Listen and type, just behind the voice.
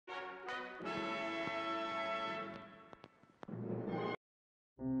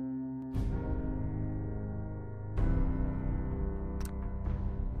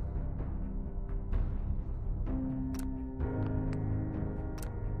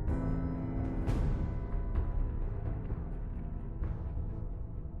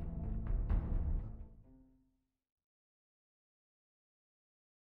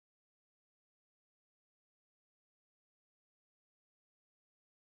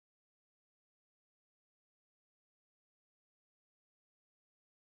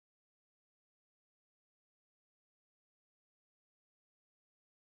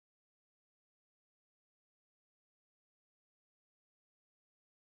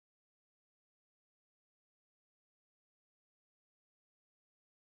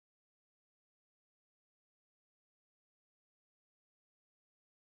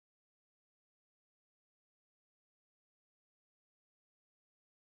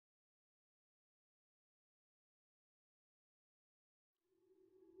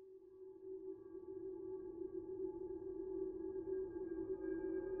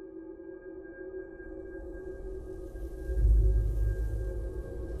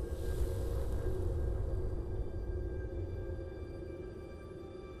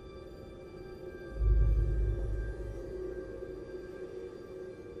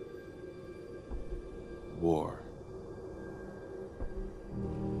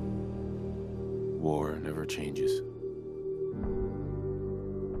War never changes.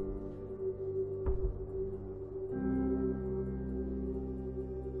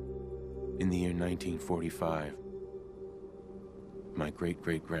 In the year 1945, my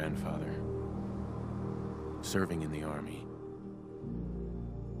great-great-grandfather, serving in the army,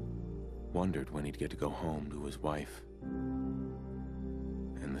 wondered when he'd get to go home to his wife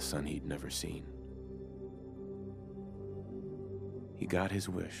and the son he'd never seen. He got his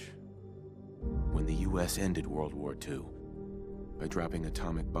wish when the US ended World War II by dropping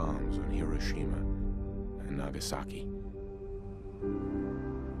atomic bombs on Hiroshima and Nagasaki.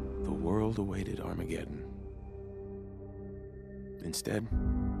 The world awaited Armageddon. Instead,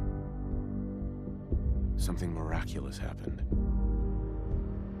 something miraculous happened.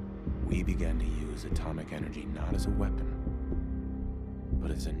 We began to use atomic energy not as a weapon, but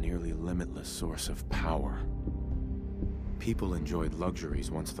as a nearly limitless source of power. People enjoyed luxuries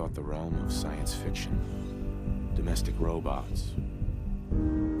once thought the realm of science fiction. Domestic robots,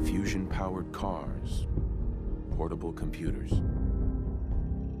 fusion-powered cars, portable computers.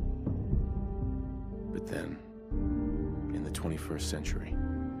 But then, in the 21st century,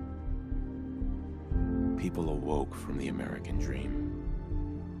 people awoke from the American dream.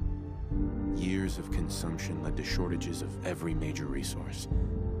 Years of consumption led to shortages of every major resource.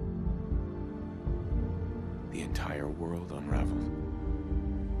 The entire world unraveled.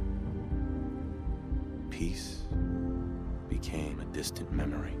 Peace became a distant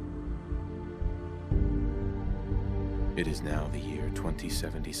memory. It is now the year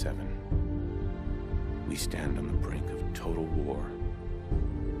 2077. We stand on the brink of total war.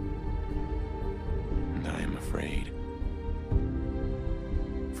 And I am afraid.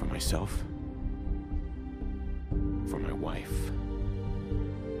 For myself, for my wife,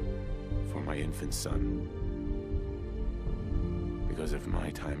 for my infant son. Because if my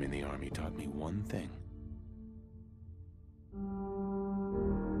time in the army taught me one thing,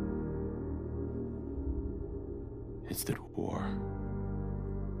 it's that war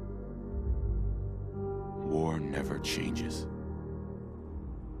never changes.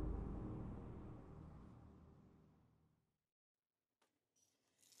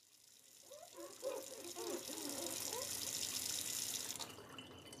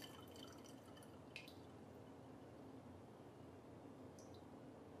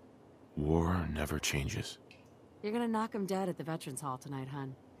 War never changes. You're gonna knock him dead at the Veterans Hall tonight,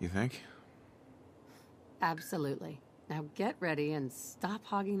 hon. You think? Absolutely. Now get ready and stop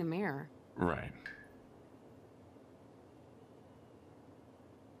hogging the mirror. Right.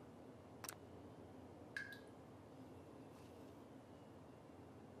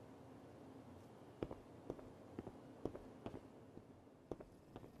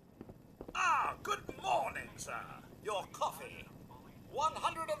 Good morning, sir. Your coffee.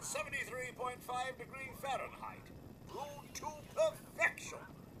 173.5 degrees Fahrenheit. Brewed to perfection.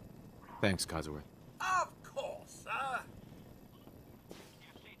 Thanks, Codsworth. Of course, sir.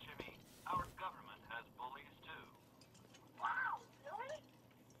 You see, Jimmy, our government has bullies too. Wow, really?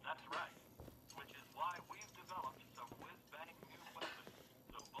 That's right. Which is why we've developed some whiz-bang new weapons,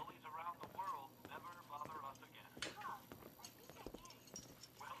 so bullies around the world never bother us again.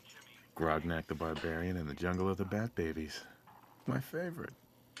 Well, Jimmy... Grognak the Barbarian and the Jungle of the Bat Babies. My favorite.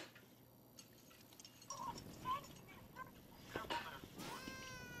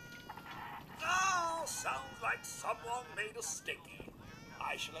 Oh, sounds like someone made a sticky.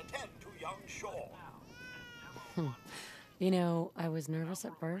 I shall attend to young Sean. You know, I was nervous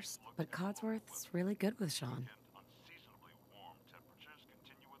at first, but Codsworth's really good with Sean. Unseasonably warm temperatures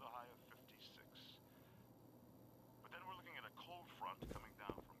continue with a high of 56. But then we're looking at a cold front coming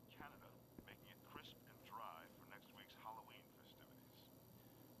down from Canada, making it crisp and dry for next week's Halloween festivities.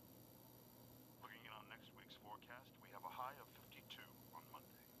 Looking in on next week's forecast, we have a high of 52 on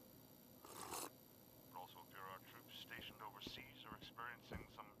Monday. It also appear our troops stationed overseas are experiencing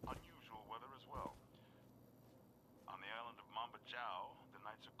some unusual weather as well. On the island of Mambajau, the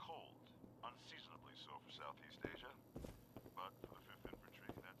nights are cold, unseasonably so for Southeast Asia. But for the 5th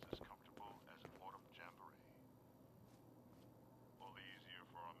Infantry, that's as comfortable as an autumn jamboree. All the easier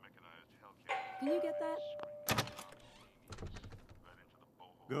for our mechanized Hellcat. Can you get that?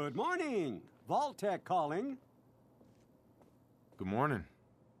 Good morning! Vault-Tec calling. Good morning.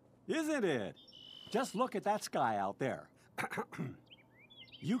 Isn't it? Just look at that sky out there.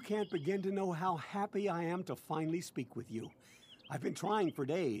 You can't begin to know how happy I am to finally speak with you. I've been trying for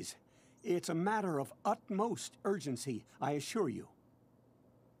days. It's a matter of utmost urgency, I assure you.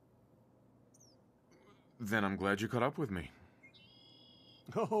 Then I'm glad you caught up with me.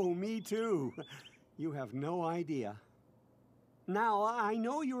 Oh, me too. You have no idea. Now, I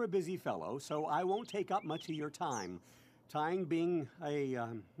know you're a busy fellow, so I won't take up much of your time. Time being a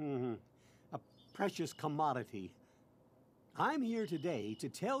precious commodity. I'm here today to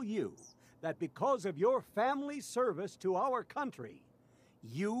tell you that because of your family's service to our country,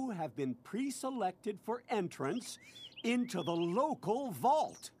 you have been pre-selected for entrance into the local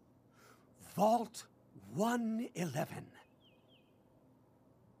vault. Vault 111.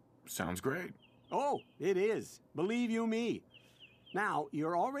 Sounds great. Oh, it is. Believe you me. Now,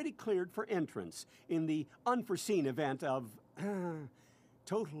 you're already cleared for entrance in the unforeseen event of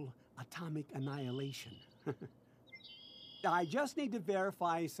total atomic annihilation. I just need to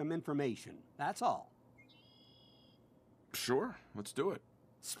verify some information. That's all. Sure, let's do it.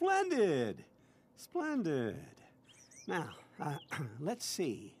 Splendid. Splendid. Now, let's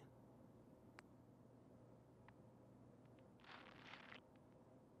see.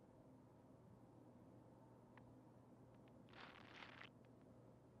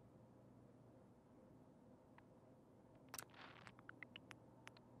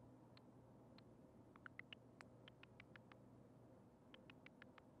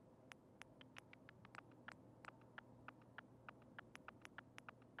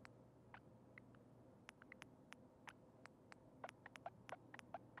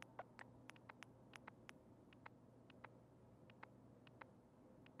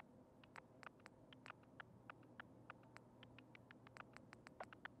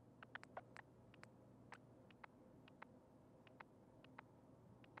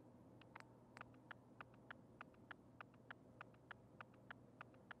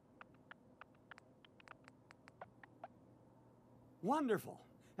 Wonderful.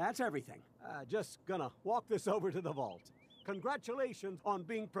 That's everything. Just gonna walk this over to the vault. Congratulations on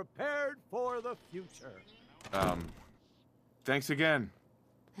being prepared for the future. Thanks again.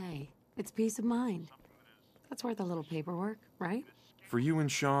 Hey, it's peace of mind. That's worth a little paperwork, right? For you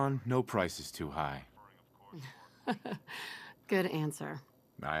and Sean, no price is too high. Good answer.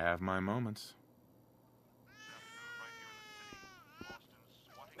 I have my moments.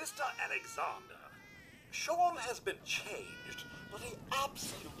 Mr. Alexander, Sean has been changed, but he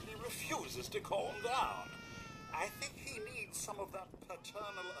absolutely refuses to calm down. I think he needs some of that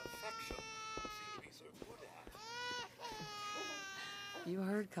paternal affection you seem to be so good at. You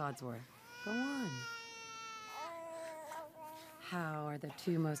heard Codsworth. Go on. How are the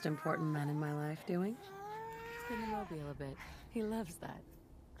two most important men in my life doing? Spin the mobile a bit. He loves that.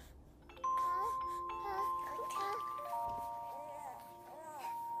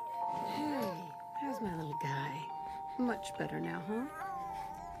 Hey, how's my little guy? Much better now, huh?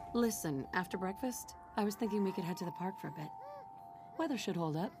 Listen, after breakfast, I was thinking we could head to the park for a bit. Weather should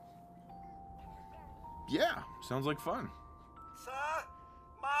hold up. Yeah, sounds like fun. Sir,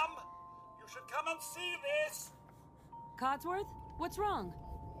 Mum, you should come and see this. Codsworth, what's wrong?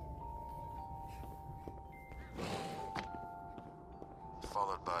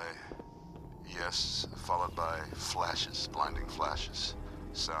 Followed by flashes, blinding flashes.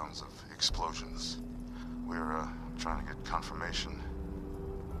 Sounds of explosions. We're trying to get confirmation.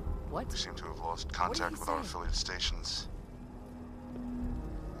 What? We seem to have lost contact with our say? affiliate stations.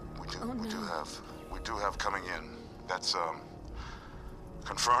 We do have coming in. That's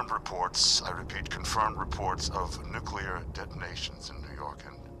confirmed reports. I repeat, confirmed reports of nuclear detonations in New York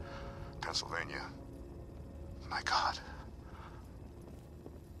and Pennsylvania. My God.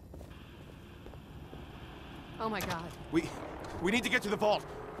 Oh my God. We need to get to the vault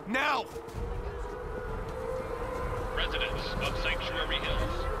now. Residents of Sanctuary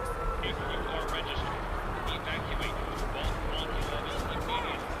Hills, if you are registered, evacuate Vault 111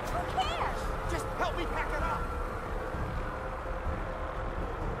 immediately. Who cares? Just help me pack it up!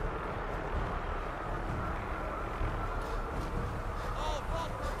 All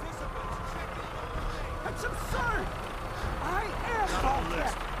vault participants, check in. That's absurd! I am vault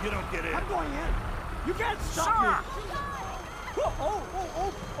list. You don't get in. I'm going in. You can't stop me!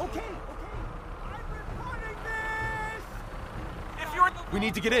 Okay. I'm reporting this! We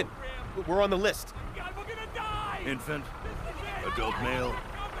need to get in. We're on the list. God, we're gonna die! Infant, adult male,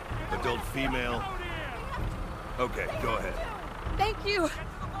 adult female. Okay, go ahead. Thank you!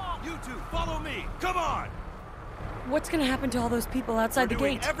 You two, follow me. Come on. What's gonna happen to all those people outside the We're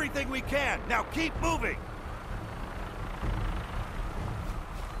doing gate? everything we can. Now keep moving.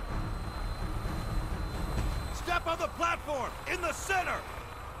 Step on the platform in the center.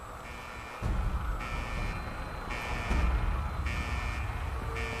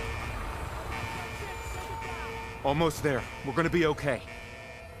 Almost there. We're gonna be okay.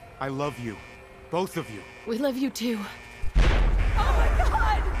 I love you. Both of you. We love you too. Oh my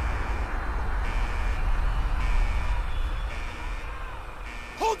God!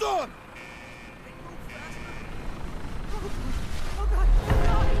 Hold on!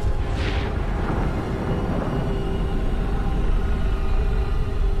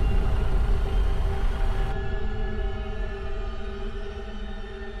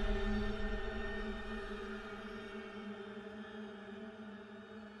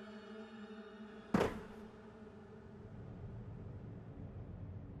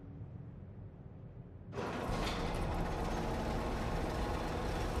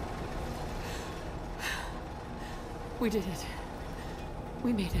 We did it.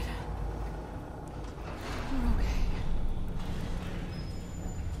 We made it. We're okay.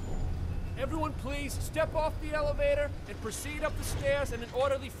 Everyone please, step off the elevator and proceed up the stairs in an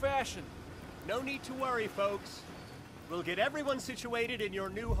orderly fashion. No need to worry, folks. We'll get everyone situated in your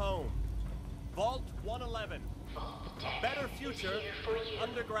new home. Vault 111. A better future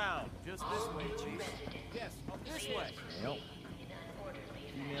underground. Just this way, Chief. Yes, up this way. Male.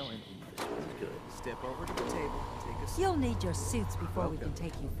 Female and English. Good. Step over to the table. Take a seat. You'll need your suits before we can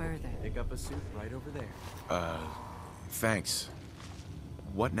take you further. Pick up a suit right over there. Thanks.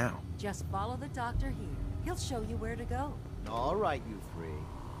 What now? Just follow the doctor here. He'll show you where to go. All right, you three.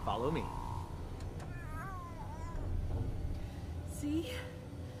 Follow me. See?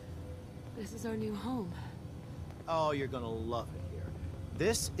 This is our new home. Oh, you're gonna love it here.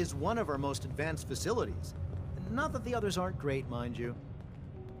 This is one of our most advanced facilities. Not that the others aren't great, mind you.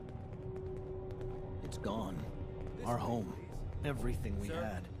 It's gone. Our home. Everything we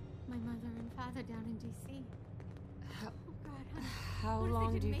had. My mother and father down in D.C. How, Oh, God, honey. how What if they long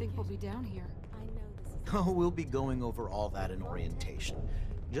do didn't you make think it? we'll be down here? I know this is... Oh, we'll be going over all that in orientation.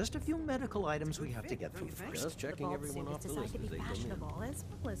 Just a few medical items we have to get through first. Just checking everyone off the list as they come in. fashionable as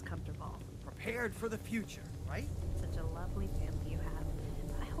well as comfortable. Prepared for the future, right? Such a lovely family you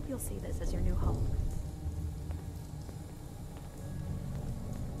have. I hope you'll see this as your new home.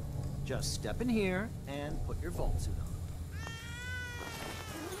 Just step in here and put your vault suit on.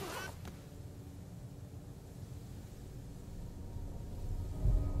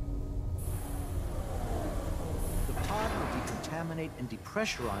 The pod will decontaminate and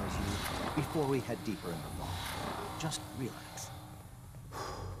depressurize you before we head deeper in the vault. Just relax.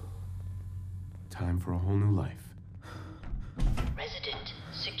 Time for a whole new life. Resident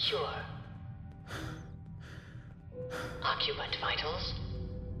secure. Occupant vitals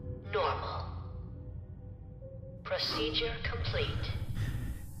normal. Procedure complete.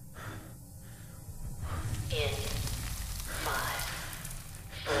 In 5,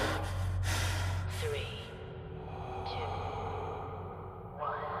 4, 3, 2,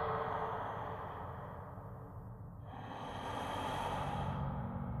 1.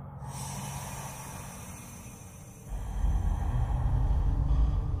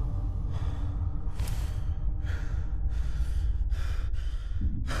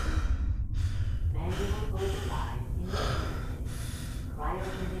 Manual override indicated.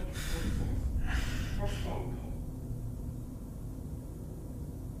 Cryogenic process suspended.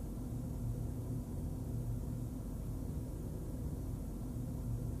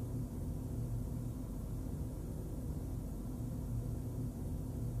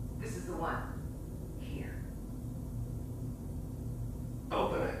 This is the one. Here.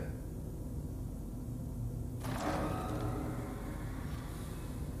 Open it.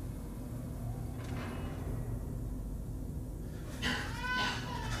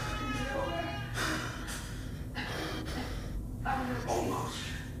 Almost.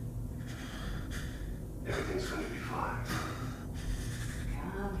 Everything's going to be fine.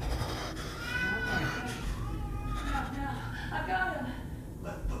 Come here. No, I got him.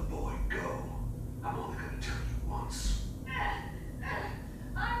 Let the boy go.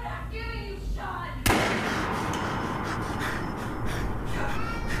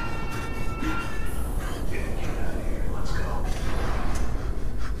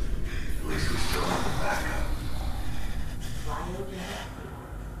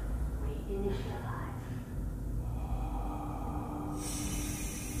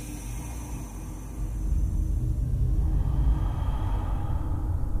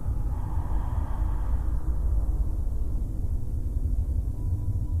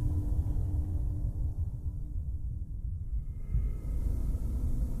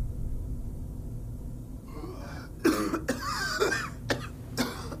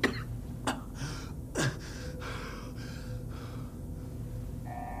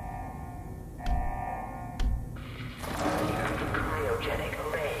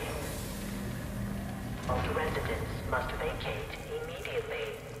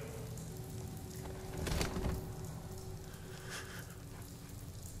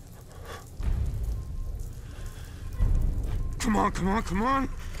 on, come on, come on!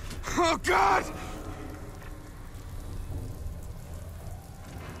 Oh, God!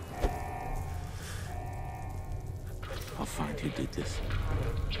 I'll find who did this,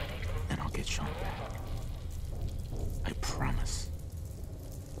 and I'll get Sean back. I promise.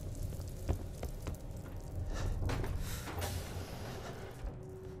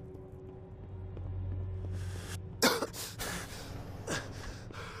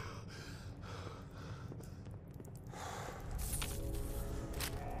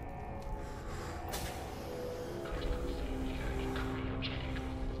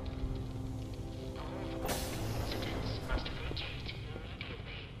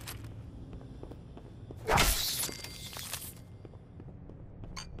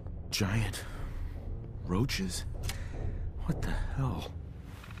 Giant roaches? What the hell?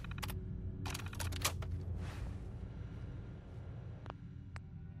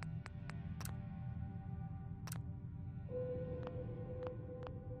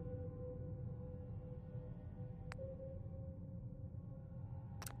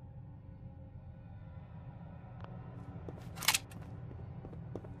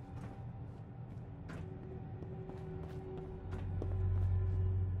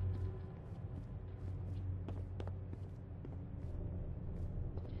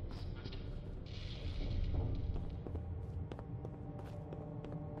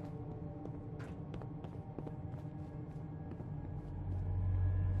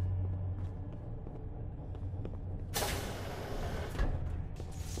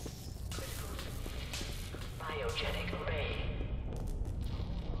 Biogenic array.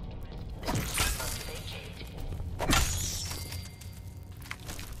 Vacate.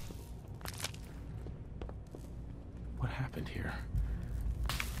 What happened here?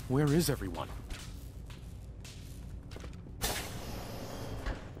 Where is everyone?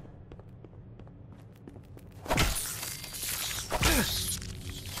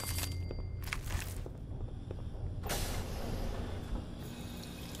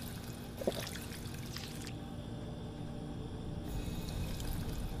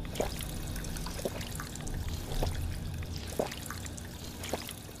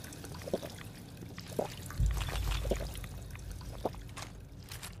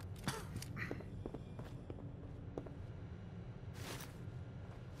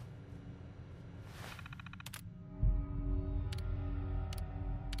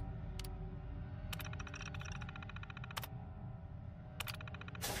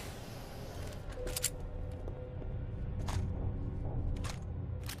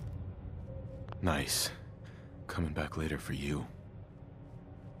 Nice. Coming back later for you.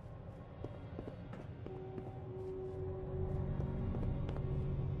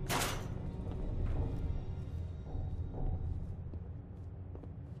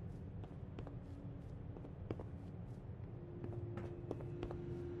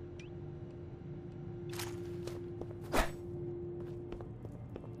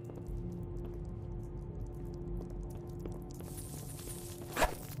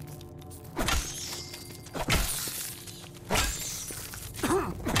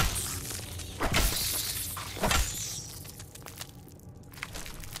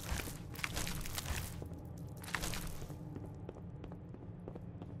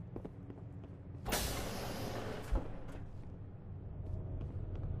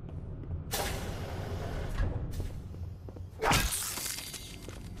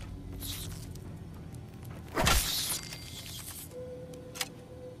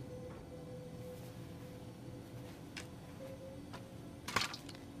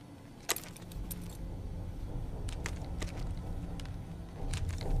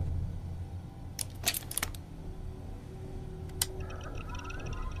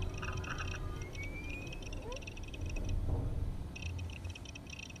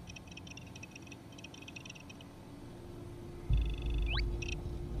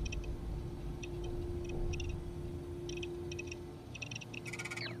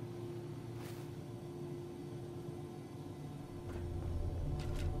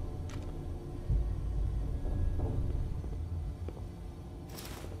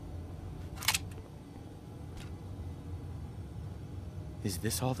 Is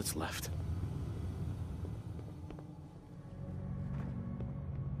this all that's left?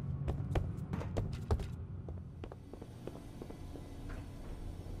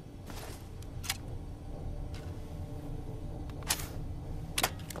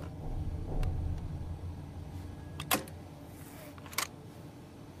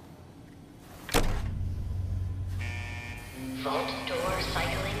 Vault door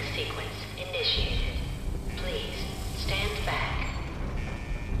cycling sequence initiated. Please stand back.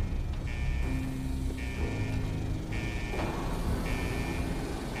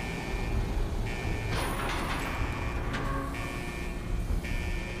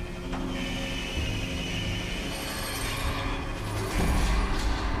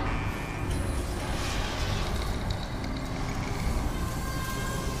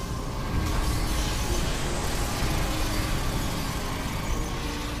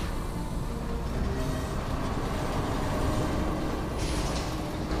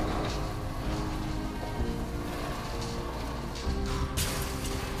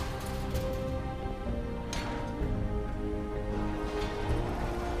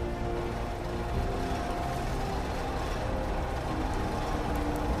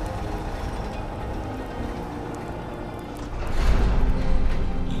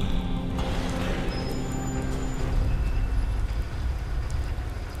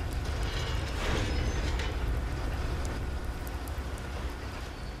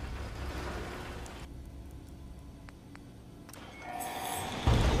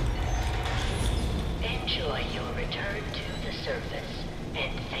 enjoy your return to the surface,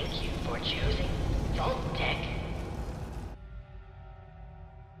 and thank you for choosing Vault-Tec.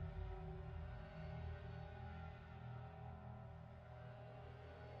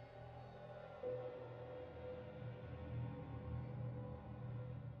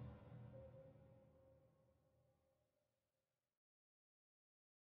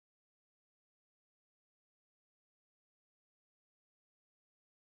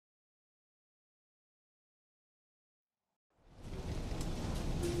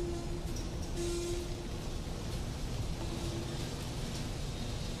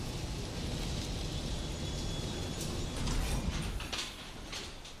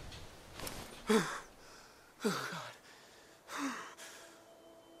 Oh,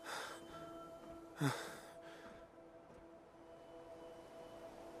 God.